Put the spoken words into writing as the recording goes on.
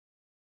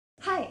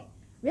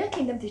We are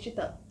Kingdom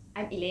Digital.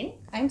 I'm Elaine.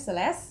 I'm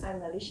Celeste.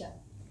 I'm Alicia.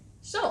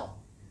 So,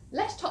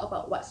 let's talk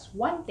about what's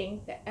one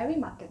thing that every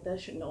marketer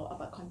should know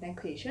about content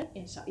creation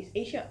in Southeast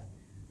Asia.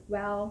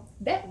 Well,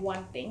 that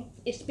one thing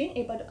is being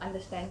able to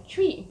understand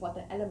three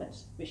important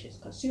elements, which is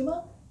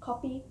consumer,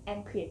 copy,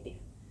 and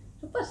creative.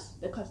 So first,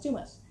 the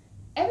consumers.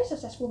 Every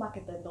successful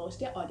marketer knows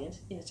their audience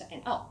inside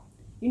and out.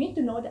 You need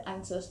to know the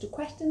answers to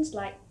questions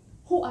like,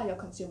 who are your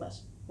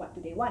consumers? What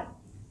do they want?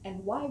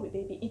 And why would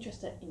they be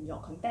interested in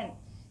your content?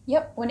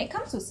 Yep, when it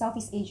comes to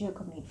Southeast Asia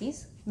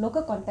communities,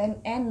 local content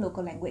and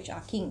local language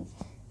are king.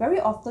 Very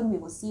often we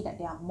will see that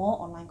there are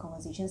more online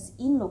conversations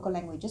in local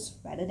languages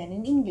rather than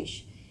in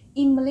English.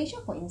 In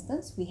Malaysia, for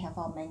instance, we have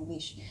our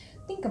Manglish.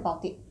 Think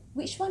about it.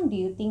 Which one do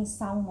you think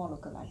sound more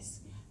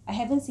localized? I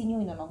haven't seen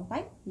you in a long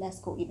time. Let's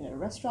go eat at a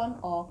restaurant.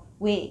 Or,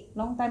 wait,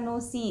 long time no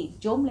see.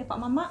 Jom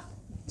lepak mamak.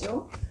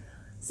 Joe?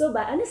 So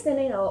by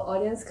understanding our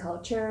audience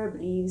culture,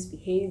 beliefs,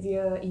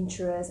 behavior,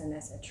 interests, and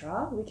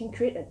etc., we can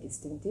create a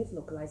distinctive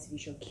localized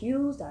visual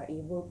cues that are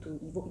able to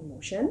evoke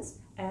emotions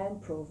and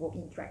provoke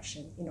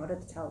interaction in order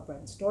to tell a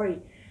brand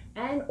story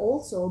and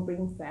also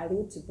bring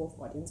value to both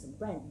audience and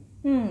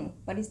brand.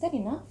 But is that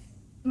enough?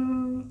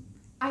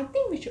 I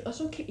think we should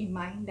also keep in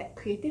mind that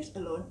creatives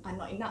alone are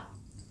not enough.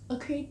 A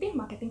creative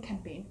marketing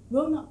campaign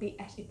will not be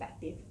as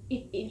effective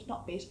if it is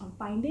not based on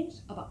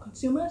findings about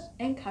consumers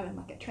and current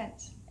market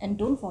trends. And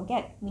don't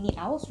forget, we need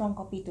our strong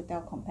copy to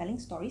tell compelling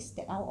stories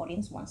that our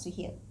audience wants to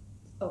hear.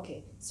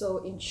 Okay,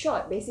 so in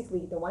short,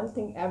 basically the one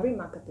thing every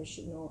marketer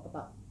should know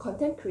about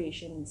content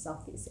creation in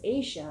Southeast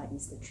Asia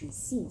is the 3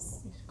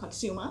 C's.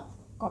 Consumer,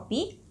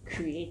 Copy?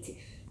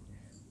 Creative.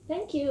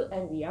 Thank you,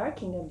 and we are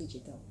Kingdom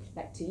Digital.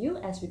 Back to you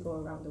as we go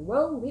around the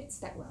world with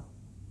Stagwell.